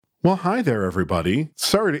Well, hi there, everybody.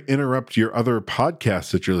 Sorry to interrupt your other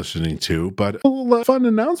podcasts that you're listening to, but a little fun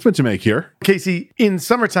announcement to make here. Casey, in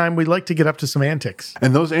summertime, we like to get up to some antics.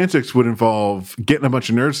 And those antics would involve getting a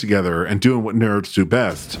bunch of nerds together and doing what nerds do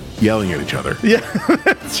best, yelling at each other. Yeah,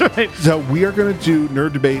 that's right. So we are going to do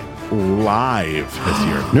Nerd Debate live this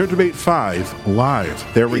year. Nerd Debate 5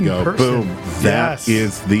 live. There we go. Person. Boom. That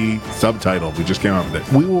is the subtitle. We just came up with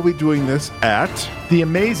it. We will be doing this at the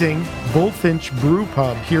amazing Bullfinch Brew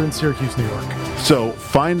Pub here in Syracuse, New York. So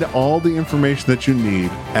find all the information that you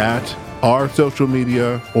need at our social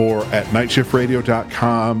media or at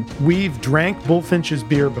nightshiftradio.com. We've drank Bullfinch's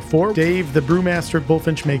beer before. Dave, the brewmaster at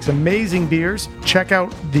Bullfinch, makes amazing beers. Check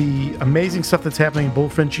out the amazing stuff that's happening in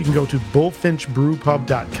Bullfinch. You can go to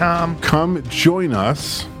bullfinchbrewpub.com. Come join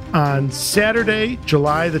us on Saturday,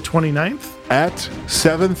 July the 29th at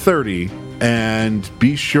 7:30. And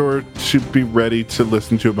be sure to be ready to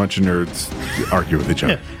listen to a bunch of nerds argue with each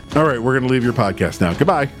other. Yeah. All right, we're going to leave your podcast now.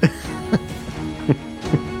 Goodbye.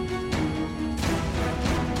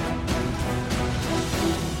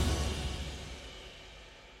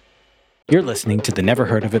 You're listening to the Never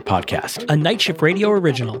Heard of It podcast, a Night Shift Radio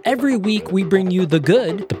original. Every week, we bring you the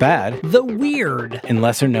good, the bad, the weird, and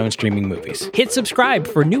lesser-known streaming movies. Hit subscribe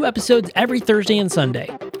for new episodes every Thursday and Sunday.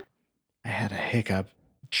 I had a hiccup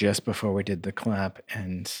just before we did the clap,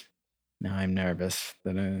 and now I'm nervous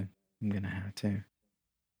that I'm going to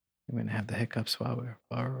have the hiccups while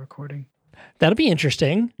we're recording. That'll be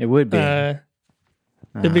interesting. It would be.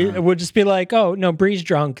 It would just be like, oh no, Bree's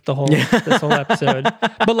drunk this whole episode,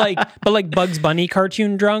 but like Bugs Bunny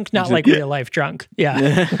cartoon drunk, not like real life drunk.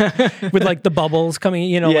 Yeah, with like the bubbles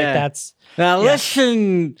coming, like that's. Now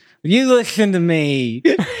listen, you listen to me.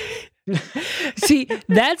 Here's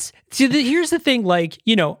the thing. Like,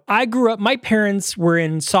 I grew up. My parents were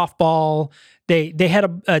in softball. They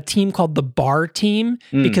had a team called the bar team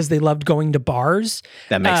because they loved going to bars.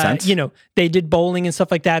 That makes sense. They did bowling and stuff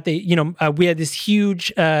like that. We had this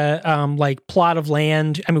huge like plot of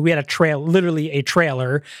land. I mean, we had literally a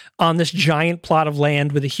trailer on this giant plot of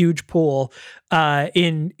land with a huge pool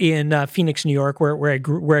in Phoenix, New York, where I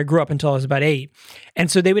grew up until I was about 8. And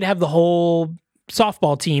so they would have the whole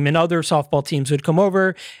softball team, and other softball teams would come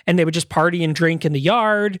over and they would just party and drink in the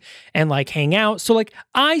yard and like hang out. So like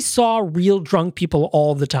I saw real drunk people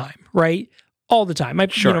all the time, right? All the time.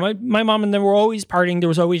 My mom and them were always partying. There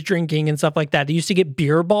was always drinking and stuff like that. They used to get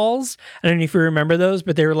beer balls. I don't know if you remember those,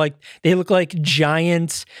 but they look like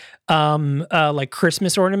giant like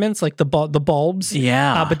Christmas ornaments, like the bulbs.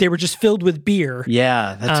 Yeah. But they were just filled with beer.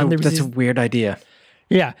 Yeah. That's a weird idea.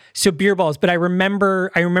 Yeah, so beer balls. But I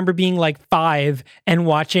remember being like 5 and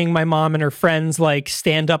watching my mom and her friends like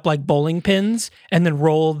stand up like bowling pins and then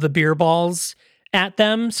roll the beer balls at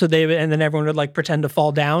them. And then everyone would like pretend to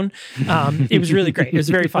fall down. It was really great. It was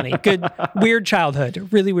very funny. Good, weird childhood.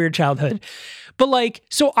 Really weird childhood. But like,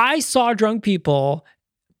 so I saw drunk people,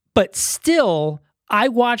 but still I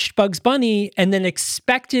watched Bugs Bunny and then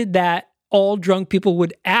expected that all drunk people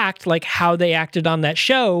would act like how they acted on that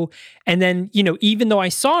show. And then, even though I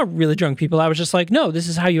saw really drunk people, I was just like, no, this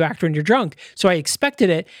is how you act when you're drunk. So I expected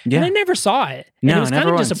it, and I never saw it. And it was kind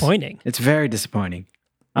of disappointing. It's very disappointing.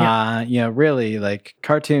 Yeah. Really, like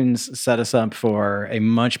cartoons set us up for a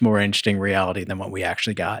much more interesting reality than what we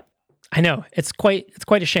actually got. I know. It's quite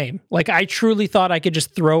a shame. Like I truly thought I could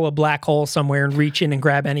just throw a black hole somewhere and reach in and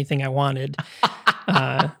grab anything I wanted.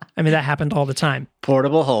 I mean, that happened all the time.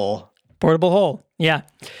 Portable hole, yeah.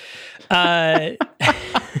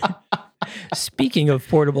 Speaking of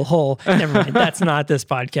portable hole, never mind. That's not this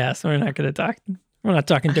podcast. We're not going to talk. We're not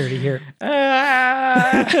talking dirty here.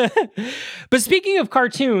 But speaking of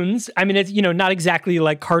cartoons, I mean, it's, not exactly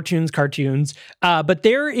like cartoons, but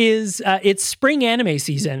there is, it's spring anime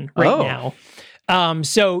season right now.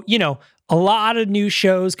 So, a lot of new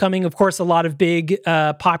shows coming. Of course, a lot of big,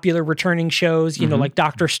 popular returning shows, like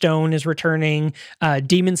Dr. Stone is returning.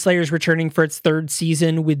 Demon Slayer is returning for its 3rd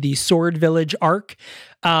season with the Sword Village arc.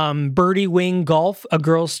 Birdie Wing Golf, A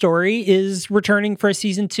Girl's Story, is returning for a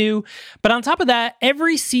season 2. But on top of that,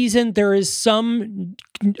 every season there is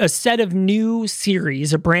a set of new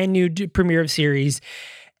series, a brand new premiere of series.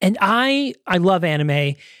 And I love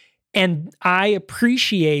anime, and I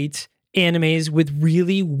appreciate animes with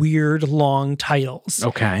really weird long titles.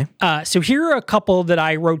 Okay. So here are a couple that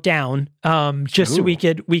I wrote down just so we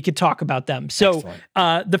could talk about them. So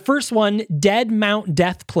the first one, Dead Mount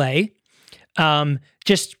Death Play.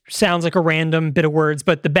 Just sounds like a random bit of words,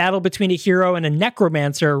 but the battle between a hero and a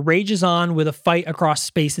necromancer rages on with a fight across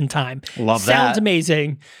space and time. Love that. Sounds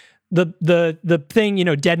amazing. the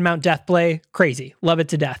thing, Dead Mount Death Play, crazy. Love it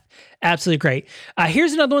to death. Absolutely great.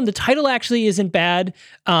 Here's another one. The title actually isn't bad,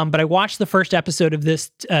 but I watched the first episode of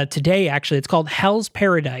this today, actually. It's called Hell's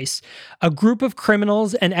Paradise. A group of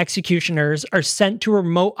criminals and executioners are sent to a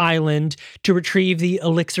remote island to retrieve the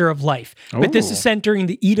elixir of life. But this is sent during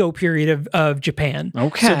the Edo period of Japan.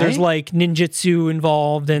 Okay. So there's like ninjutsu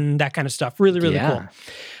involved and that kind of stuff. Really, really cool.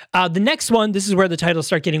 The next one, this is where the titles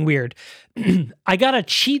start getting weird. I got a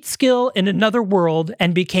cheat skill in another world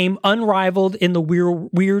and became unrivaled in the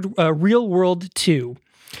real world too.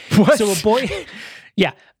 What? So a boy,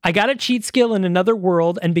 yeah, I got a cheat skill in another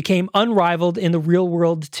world and became unrivaled in the real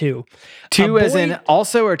world too. Two as in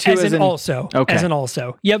also, or two as in also? Okay. As in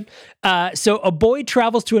also. Yep. So a boy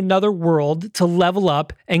travels to another world to level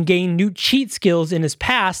up and gain new cheat skills in his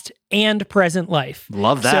past and present life.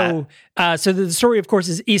 Love that. So the story, of course,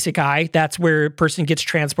 is isekai. That's where a person gets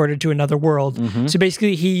transported to another world. Mm-hmm. So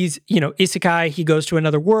basically, he's, isekai, he goes to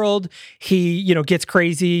another world. He, gets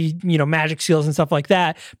crazy, magic skills and stuff like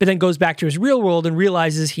that, but then goes back to his real world and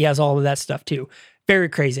realizes he has all of that stuff too. Very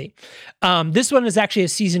crazy. This one is actually a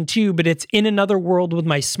season 2, but it's in another world with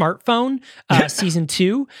my smartphone, season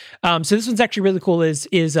 2. So this one's actually really cool is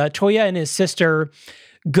Toya and his sister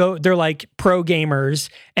they're like pro gamers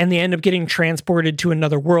and they end up getting transported to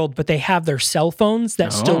another world, but they have their cell phones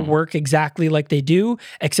that still work exactly like they do,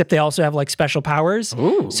 except they also have like special powers.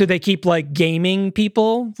 Ooh. So they keep like gaming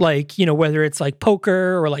people, like, whether it's like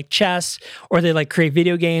poker or like chess, or they like create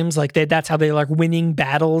video games. Like that's how they like winning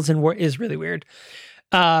battles and is really weird.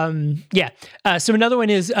 So another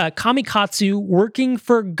one is Kamikatsu working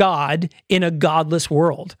for God in a godless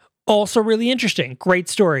world. Also really interesting. Great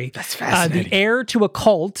story. That's fascinating. The heir to a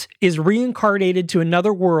cult is reincarnated to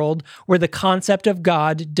another world where the concept of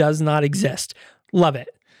God does not exist. Love it.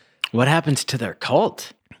 What happens to their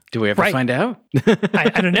cult? Do we ever find out?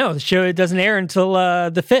 I don't know. The show doesn't air until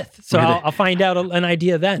the 5th, so I'll find out an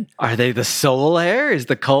idea then. Are they the sole heir? Is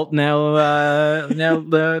the cult now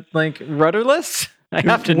rudderless? I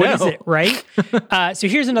have to know. What is it, right? So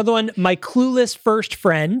here's another one. My clueless first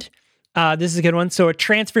friend. This is a good one. So a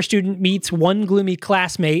transfer student meets one gloomy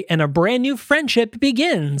classmate and a brand new friendship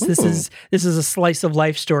begins. Ooh. This is a slice of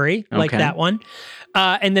life story like that one.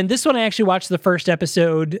 And then this one, I actually watched the first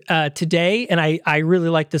episode today, and I really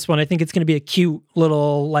like this one. I think it's going to be a cute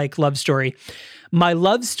little like love story. My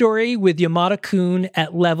love story with Yamada-kun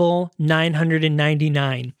at level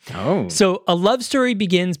 999. Oh. So a love story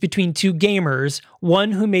begins between two gamers,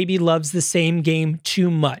 one who maybe loves the same game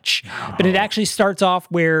too much. Oh. But it actually starts off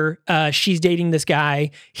where she's dating this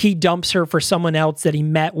guy. He dumps her for someone else that he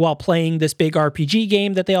met while playing this big RPG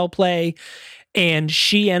game that they all play. And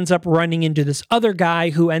she ends up running into this other guy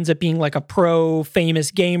who ends up being like a pro famous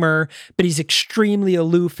gamer, but he's extremely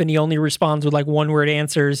aloof and he only responds with like one-word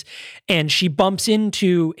answers. And she bumps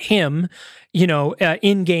into him,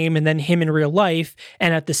 in game and then him in real life.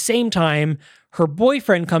 And at the same time, her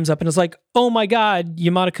boyfriend comes up and is like, "Oh my God,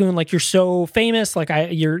 Yamada-kun, like you're so famous. Like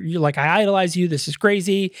you're like, I idolize you. This is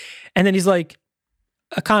crazy." And then he's like,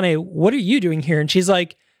 "Akane, what are you doing here?" And she's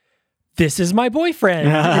like, "This is my boyfriend."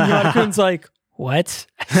 And Yamada-kun's like, "What?"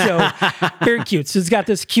 So very cute. So it's got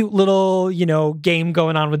this cute little, game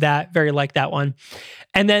going on with that. Very like that one.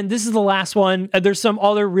 And then this is the last one. There's some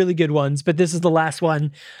other really good ones, but this is the last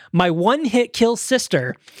one. My one-hit kill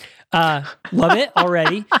sister. Love it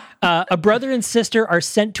already. A brother and sister are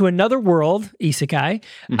sent to another world, isekai,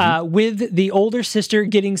 with the older sister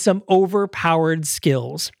getting some overpowered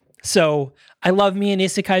skills. So I love me an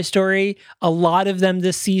isekai story. A lot of them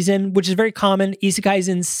this season, which is very common. Isekai is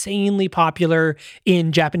insanely popular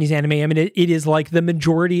in Japanese anime. I mean, it is like the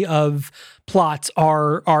majority of plots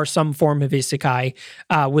are some form of isekai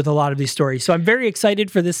with a lot of these stories. So I'm very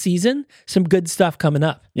excited for this season. Some good stuff coming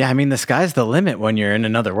up. Yeah, I mean, the sky's the limit when you're in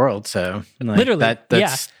another world. So literally,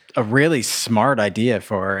 that's a really smart idea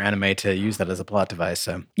for anime to use that as a plot device.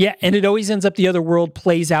 So yeah, and it always ends up the other world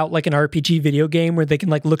plays out like an RPG video game where they can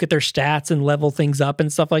like look at their stats and level things up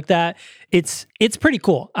and stuff like that. It's pretty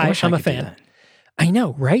cool. I'm a fan. I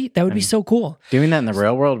know, right? That would be so cool. Doing that in the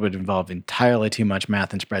real world would involve entirely too much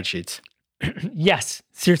math and spreadsheets. Yes,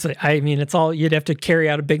 seriously. I mean, it's all, you'd have to carry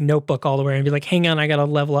out a big notebook all the way and be like, "Hang on, I got to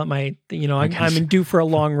level up my, I'm due for a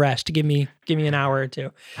long rest. Give me an hour or two."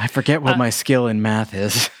 I forget what my skill in math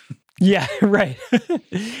is. Yeah, right.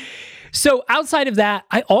 So outside of that,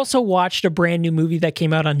 I also watched a brand new movie that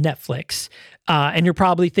came out on Netflix. And you're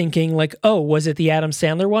probably thinking like, oh, was it the Adam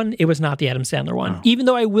Sandler one? It was not the Adam Sandler one. Oh. Even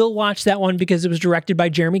though I will watch that one because it was directed by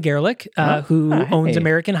Jeremy Gerlich, who owns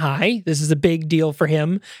American High. This is a big deal for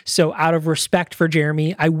him. So out of respect for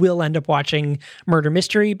Jeremy, I will end up watching Murder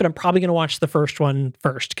Mystery, but I'm probably going to watch the first one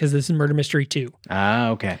first because this is Murder Mystery 2.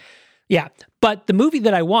 Okay. Yeah. But the movie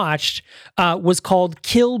that I watched was called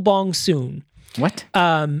Kill Boksoon. What?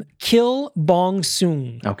 Kill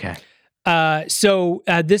Boksoon. Okay. So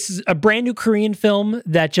this is a brand new Korean film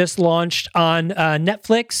that just launched on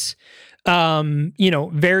Netflix.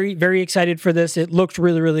 Very, very excited for this. It looked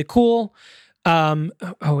really, really cool.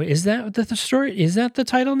 Is that the story? Is that the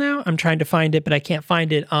title now? I'm trying to find it, but I can't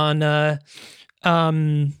find it on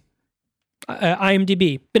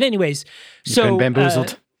IMDb. But anyways, You've been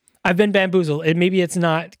bamboozled. I've been bamboozled. Maybe it's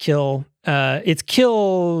not Kill. It's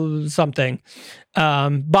Kill something.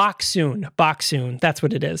 Boksoon. That's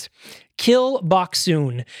what it is. Kill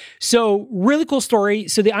Boksoon. So really cool story.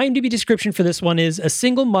 So the IMDb description for this one is a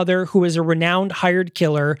single mother who is a renowned hired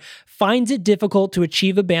killer finds it difficult to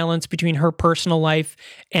achieve a balance between her personal life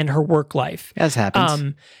and her work life. As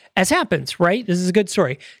happens. Right? This is a good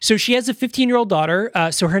story. So she has a 15-year-old daughter.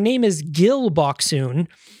 So her name is Gil Boksoon.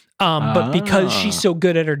 But because she's so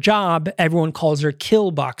good at her job, everyone calls her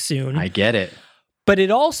Kill Boksoon. I get it. But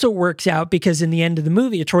it also works out because towards the end of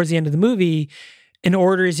the movie, an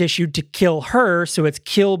order is issued to kill her, so it's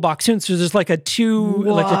Kill Boksoon. So there's like a two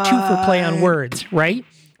for play on words, right?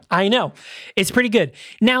 I know. It's pretty good.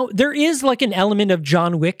 Now, there is like an element of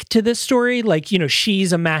John Wick to this story. Like,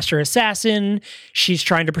 she's a master assassin. She's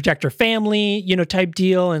trying to protect her family, type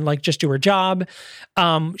deal and like just do her job.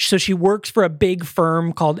 So she works for a big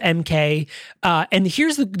firm called MK. And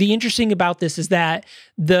here's the interesting about this is that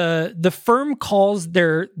the firm calls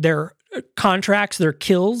their contracts, their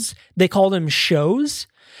kills, they call them shows.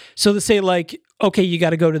 So they say like, okay, you got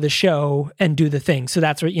to go to the show and do the thing. So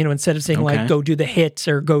that's what, instead of saying like, go do the hits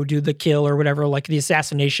or go do the kill or whatever, like the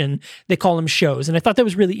assassination, they call them shows. And I thought that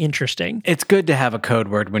was really interesting. It's good to have a code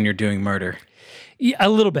word when you're doing murder. Yeah, a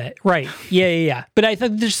little bit. Right. Yeah. But I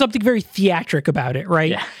thought there's something very theatric about it.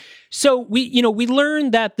 Right. Yeah. So we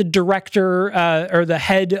learned that the director or the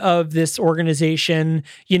head of this organization,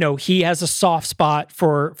 he has a soft spot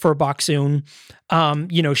for Boksoon.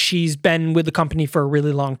 She's been with the company for a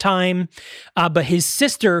really long time. But his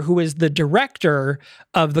sister, who is the director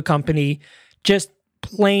of the company, just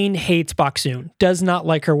plain hates Boksoon, does not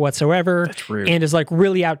like her whatsoever. That's rude. And is like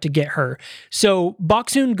really out to get her. So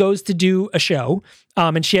Boksoon goes to do a show,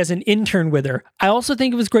 and she has an intern with her. I also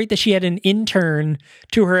think it was great that she had an intern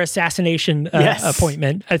to her assassination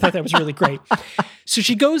appointment. I thought that was really great. So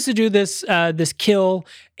she goes to do this kill,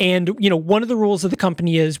 and one of the rules of the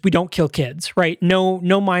company is we don't kill kids, right? No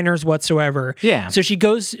minors whatsoever. Yeah. So she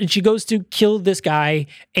goes to kill this guy,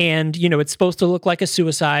 and it's supposed to look like a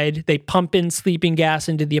suicide. They pump in sleeping gas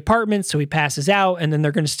into the apartment, so he passes out, and then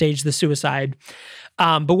they're going to stage the suicide.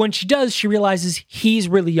 But when she does, she realizes he's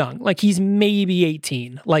really young. Like he's maybe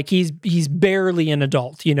 18. Like he's barely an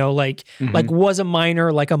adult, like was a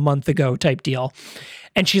minor like a month ago type deal.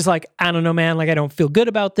 And she's like, I don't know, man. Like I don't feel good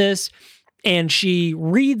about this. And she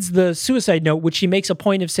reads the suicide note, which she makes a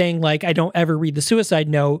point of saying, like, I don't ever read the suicide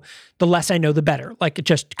note. The less I know, the better. Like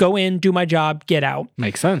just go in, do my job, get out.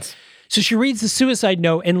 Makes sense. So she reads the suicide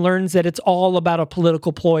note and learns that it's all about a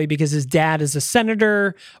political ploy because his dad is a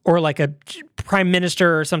senator or like a prime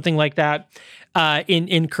minister or something like that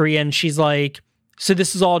in Korea. And she's like, so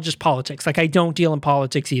this is all just politics. Like I don't deal in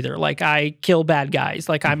politics either. Like I kill bad guys.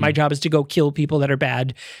 Like my job is to go kill people that are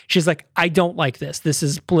bad. She's like, I don't like this. This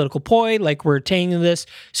is political ploy. Like we're taking this.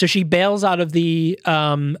 So she bails out of the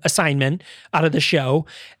assignment, out of the show,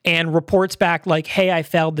 and reports back like, hey, I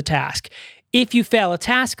failed the task. If you fail a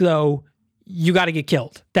task, though, you got to get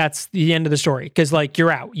killed. That's the end of the story. Because, like,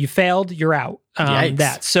 you're out. You failed, you're out.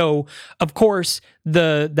 So, of course,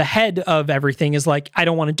 the head of everything is like, I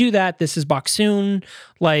don't want to do that. This is Boksoon.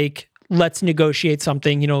 Like, let's negotiate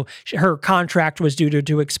something. Her contract was due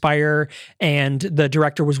to expire, and the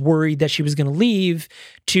director was worried that she was going to leave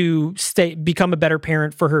to become a better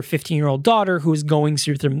parent for her 15-year-old daughter who is going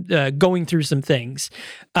through some things.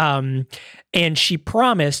 And she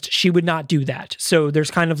promised she would not do that. So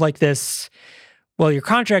there's kind of like this, well, your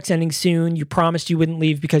contract's ending soon. You promised you wouldn't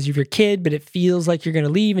leave because of your kid, but it feels like you're going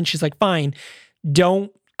to leave. And she's like, fine,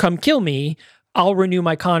 don't come kill me. I'll renew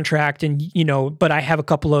my contract and, but I have a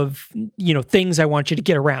couple of, things I want you to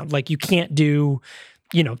get around. Like you can't do,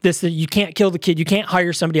 this, you can't kill the kid. You can't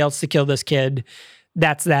hire somebody else to kill this kid.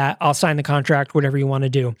 That's that. I'll sign the contract, whatever you want to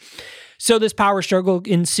do. So this power struggle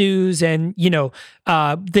ensues and,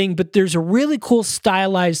 thing. But there's a really cool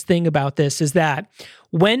stylized thing about this is that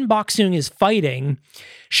when Boksoon is fighting,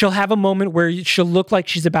 she'll have a moment where she'll look like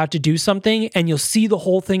she's about to do something and you'll see the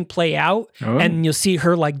whole thing play out and you'll see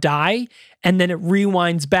her like die. And then it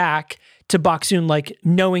rewinds back to Boksoon, like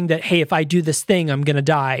knowing that, hey, if I do this thing, I'm going to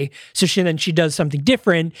die. So she does something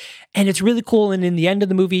different. And it's really cool. And in the end of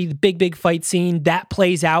the movie, the big fight scene, that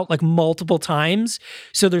plays out like multiple times.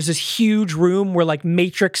 So there's this huge room where like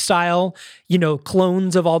Matrix style,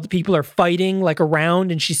 clones of all the people are fighting like around,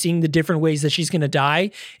 and she's seeing the different ways that she's going to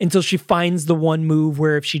die until she finds the one move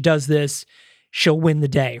where if she does this, she'll win the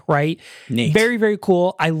day, right? Neat. Very, very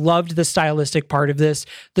cool. I loved the stylistic part of this.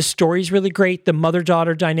 The story's really great. The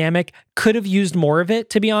mother-daughter dynamic, could have used more of it,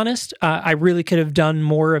 to be honest. I really could have done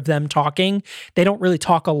more of them talking. They don't really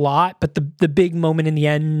talk a lot, but the big moment in the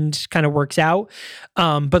end kind of works out.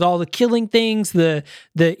 But all the killing things, the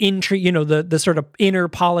intrigue, the sort of inner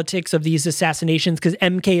politics of these assassinations, because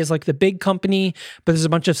MK is like the big company, but there's a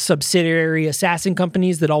bunch of subsidiary assassin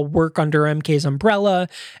companies that all work under MK's umbrella,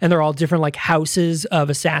 and they're all different like houses of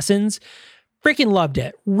assassins. Freaking loved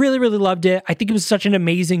it. Really, really loved it. I think it was such an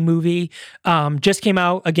amazing movie. Just came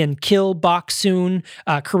out, again, Kill Boksoon,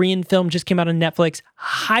 Korean film, just came out on Netflix.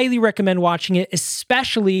 Highly recommend watching it,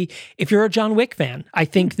 especially if you're a John Wick fan. I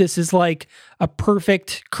think this is like a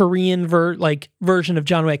perfect Korean version of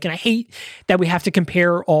John Wick. And I hate that we have to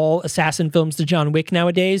compare all assassin films to John Wick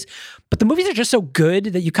nowadays, but the movies are just so good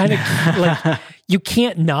that you kind of like, you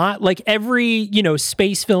can't not. Like every,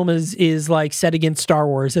 space film is like set against Star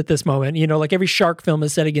Wars at this moment, like every shark film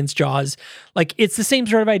is set against Jaws. Like it's the same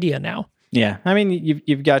sort of idea now. Yeah, I mean,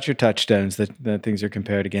 you've got your touchstones that things are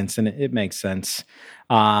compared against, and it makes sense.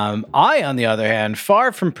 I, on the other hand,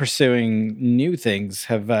 far from pursuing new things,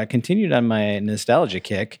 have continued on my nostalgia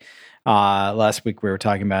kick. Last week we were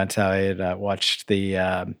talking about how I had watched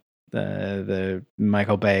the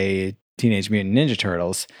Michael Bay Teenage Mutant Ninja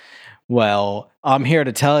Turtles. Well, I'm here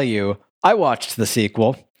to tell you, I watched the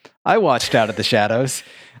sequel. I watched Out of the Shadows.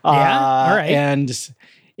 Yeah, all right, and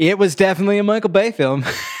it was definitely a Michael Bay film.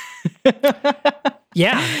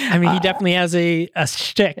 Yeah, I mean, he definitely has a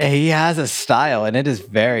shtick. He has a style, and it is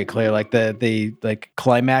very clear. Like the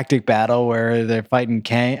climactic battle where they're fighting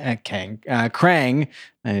Krang.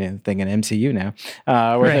 I'm thinking MCU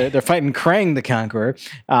now. Where they're fighting Krang the Conqueror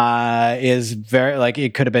is very like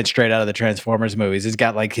it could have been straight out of the Transformers movies. It's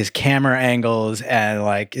got like his camera angles and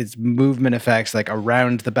like its movement effects like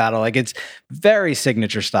around the battle. Like it's very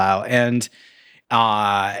signature style. And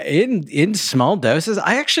in small doses,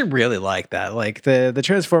 I actually really like that. Like the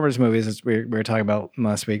Transformers movies, as we were talking about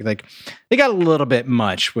last week, like they got a little bit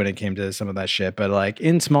much when it came to some of that shit. But like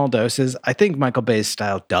in small doses, I think Michael Bay's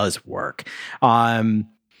style does work.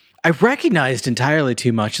 I recognized entirely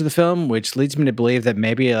too much of the film, which leads me to believe that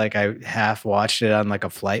maybe like I half watched it on like a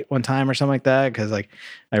flight one time or something like that. Cause like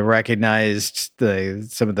I recognized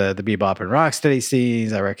some of the Bebop and Rocksteady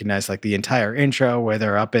scenes. I recognized like the entire intro where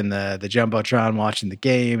they're up in the Jumbotron watching the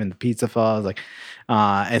game and the pizza falls. Like,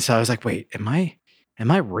 and so I was like, wait, am I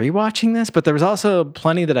rewatching this? But there was also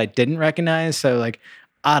plenty that I didn't recognize. So like,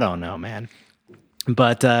 I don't know, man.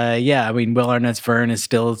 But yeah, I mean, Will Arnett's Vern is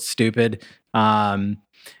still stupid.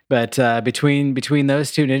 But between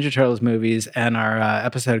those two Ninja Turtles movies and our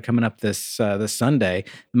episode coming up this Sunday,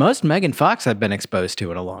 the most Megan Fox I've been exposed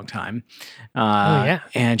to in a long time.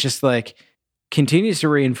 And just like continues to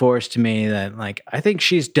reinforce to me that like I think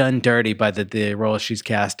she's done dirty by the role she's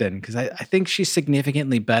cast in, because I think she's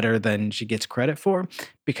significantly better than she gets credit for,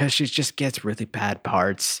 because she just gets really bad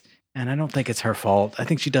parts, and I don't think it's her fault. I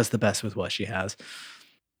think she does the best with what she has.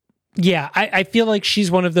 Yeah, I feel like she's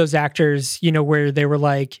one of those actors, where they were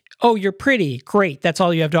like, "Oh, you're pretty, great. That's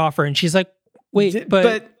all you have to offer," and she's like, "Wait,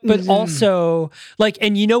 but also like,"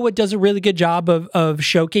 and what does a really good job of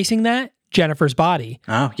showcasing that? Jennifer's Body.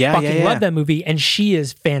 Oh yeah, fucking love that movie, and she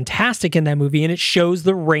is fantastic in that movie, and it shows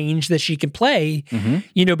the range that she can play.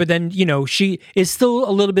 Mm-hmm. But then she is still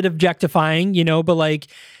a little bit objectifying, but like.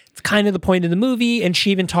 It's kind of the point of the movie, and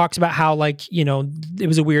she even talks about how, like, it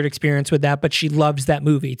was a weird experience with that, but she loves that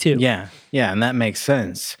movie too. Yeah, and that makes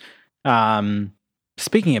sense.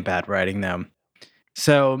 Speaking of bad writing, though,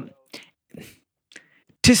 so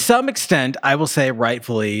to some extent, I will say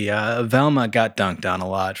rightfully, Velma got dunked on a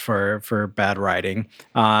lot for bad writing.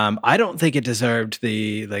 I don't think it deserved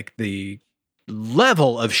the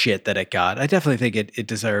level of shit that it got. I definitely think it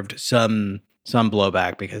deserved some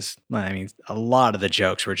blowback, because I mean a lot of the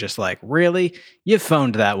jokes were just like, really, you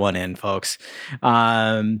phoned that one in, folks.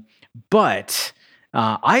 But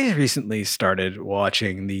I recently started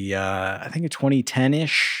watching the I think a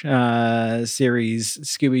 2010-ish series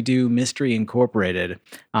Scooby-Doo Mystery Incorporated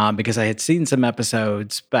because I had seen some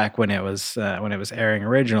episodes back when it was airing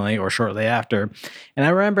originally or shortly after, and I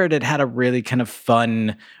remembered it had a really kind of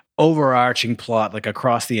fun overarching plot like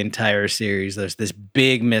across the entire series. There's this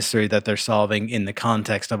big mystery that they're solving in the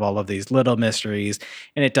context of all of these little mysteries,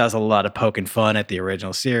 and it does a lot of poking fun at the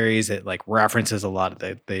original series. It like references a lot of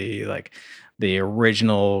the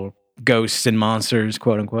original ghosts and monsters,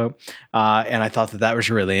 quote unquote. And I thought that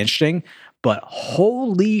was really interesting. But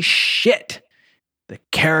holy shit, the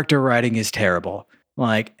character writing is terrible.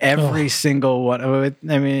 Like every single one of it,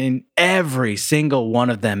 I mean, every single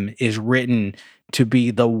one of them is written to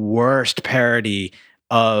be the worst parody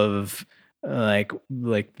of like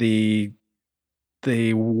the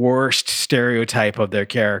worst stereotype of their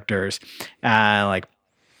characters. Like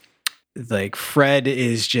Fred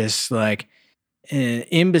is just like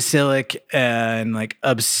imbecilic and like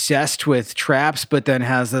obsessed with traps, but then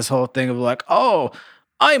has this whole thing of like, oh,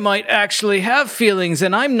 I might actually have feelings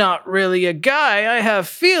and I'm not really a guy. I have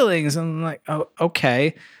feelings. And I'm like, oh,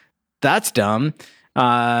 okay, that's dumb.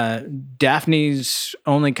 Daphne's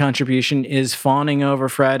only contribution is fawning over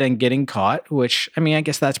Fred and getting caught, which, I mean, I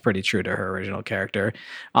guess that's pretty true to her original character.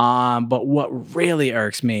 But what really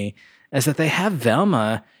irks me is that they have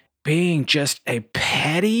Velma being just a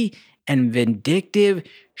petty and vindictive,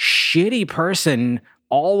 shitty person,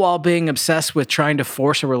 all while being obsessed with trying to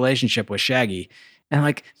force a relationship with Shaggy. And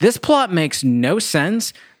like, this plot makes no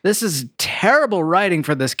sense. This is terrible writing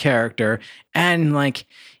for this character. And like,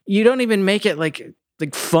 you don't even make it like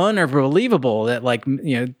fun or believable that like,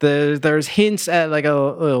 you know, there's hints at like a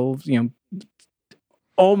little, you know,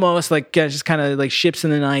 almost like just kind of like ships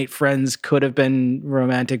in the night friends could have been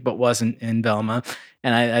romantic but wasn't in Velma.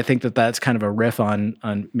 And I think that that's kind of a riff on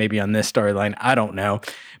maybe on this storyline. I don't know.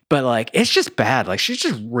 But like, it's just bad. Like, she's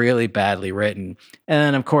just really badly written. And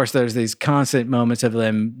then of course there's these constant moments of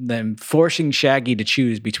them forcing Shaggy to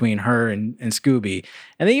choose between her and Scooby.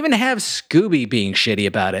 And they even have Scooby being shitty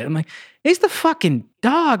about it. I'm like, he's the fucking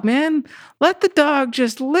dog, man. Let the dog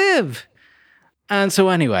just live. And so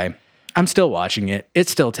anyway, I'm still watching it.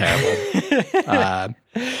 It's still terrible.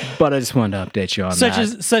 But I just wanted to update you on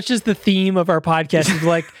that. Such as the theme of our podcast is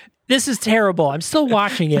like, this is terrible. I'm still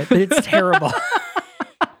watching it, but it's terrible.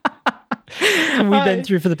 We've been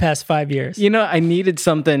through for the past 5 years. You know, I needed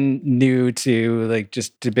something new to like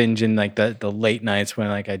just to binge in like the late nights when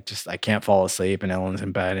like I can't fall asleep and Ellen's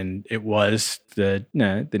in bed, and it was the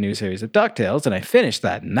new series of DuckTales, and I finished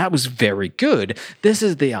that, and that was very good. This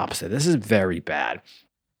is the opposite. This is very bad.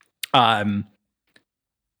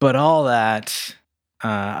 But all that,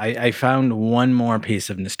 I found one more piece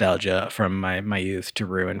of nostalgia from my youth to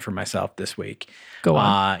ruin for myself this week. Go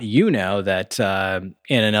on. You know that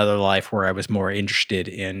in another life where I was more interested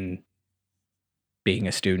in being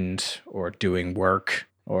a student or doing work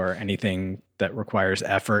or anything that requires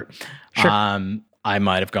effort, Sure. I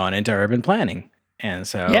might have gone into urban planning. And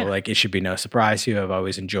so like, it should be no surprise to you. I've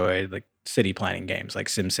always enjoyed like city planning games like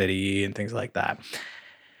SimCity and things like that.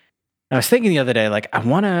 I was thinking the other day, like, I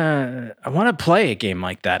want to play a game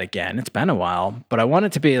like that again. It's been a while, but I want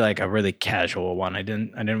it to be like a really casual one. I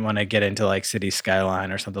didn't want to get into like City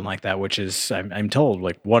Skyline or something like that, which is, I'm told,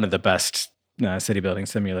 like one of the best city building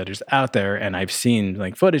simulators out there. And I've seen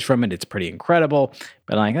like footage from it. It's pretty incredible,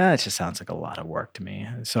 but like, it just sounds like a lot of work to me.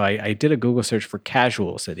 So I did a Google search for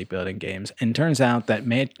casual city building games, and turns out that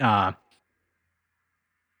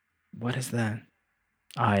what is that?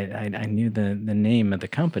 I knew the name of the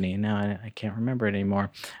company. Now I can't remember it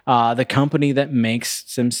anymore. The company that makes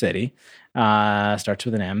SimCity, starts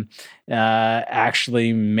with an M,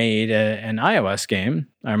 actually made an iOS game,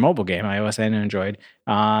 or mobile game, iOS and Android,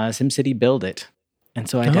 SimCity Build It. And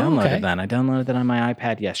so I downloaded that. I downloaded that on my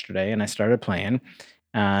iPad yesterday, and I started playing,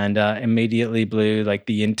 and immediately blew like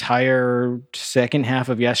the entire second half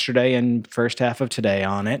of yesterday and first half of today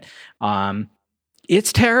on it.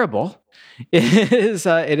 It's terrible.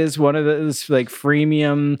 It is one of those like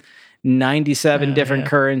freemium 97 different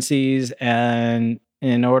currencies, and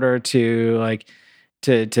in order to like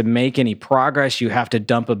to make any progress, you have to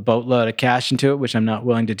dump a boatload of cash into it, which I'm not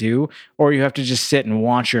willing to do, or you have to just sit and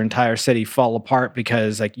watch your entire city fall apart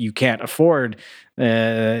because like you can't afford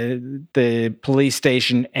the police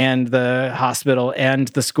station and the hospital and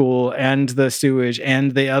the school and the sewage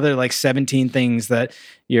and the other like 17 things that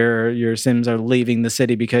your Sims are leaving the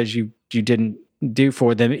city because you didn't do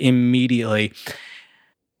for them immediately.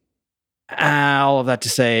 All of that to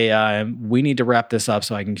say, we need to wrap this up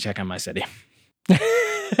so I can check on my city.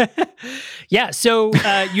 Yeah. So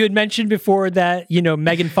you had mentioned before that,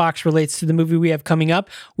 Megan Fox relates to the movie we have coming up.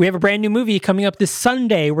 We have a brand new movie coming up this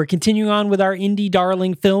Sunday. We're continuing on with our indie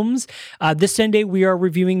darling films. This Sunday, we are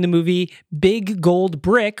reviewing the movie Big Gold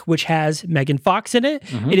Brick, which has Megan Fox in it.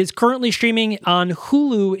 It is currently streaming on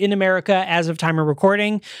Hulu in America as of time of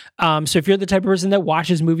recording. So if you're the type of person that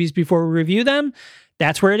watches movies before we review them,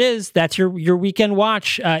 that's where it is. That's your weekend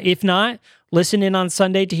watch. If not, listen in on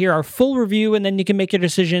Sunday to hear our full review, and then you can make your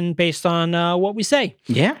decision based on what we say.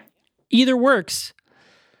 Yeah. Either works.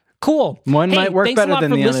 Cool. One might work better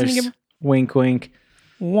than the others. Wink, wink.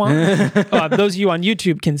 Those of you on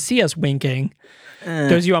YouTube can see us winking.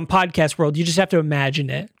 Those of you on podcast world, you just have to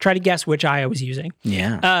imagine it. Try to guess which eye I was using.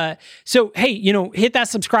 Yeah. So, hey, hit that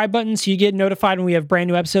subscribe button so you get notified when we have brand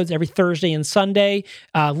new episodes every Thursday and Sunday.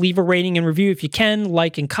 Leave a rating and review if you can,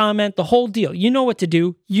 like and comment, the whole deal. You know what to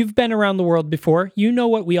do. You've been around the world before. You know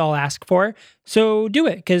what we all ask for. So do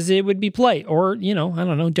it because it would be polite. Or, I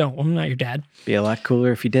don't know, don't. I'm not your dad. Be a lot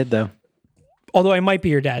cooler if you did, though. Although I might be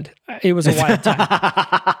your dad. It was a wild time.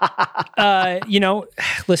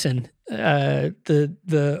 Listen,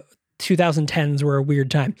 the 2010s were a weird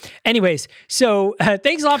time. Anyways, so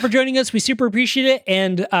thanks a lot for joining us. We super appreciate it.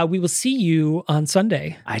 And we will see you on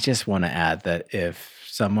Sunday. I just want to add that if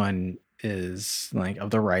someone is of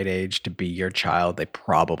the right age to be your child, they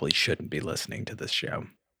probably shouldn't be listening to this show.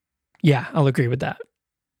 Yeah, I'll agree with that.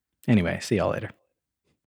 Anyway, see y'all later.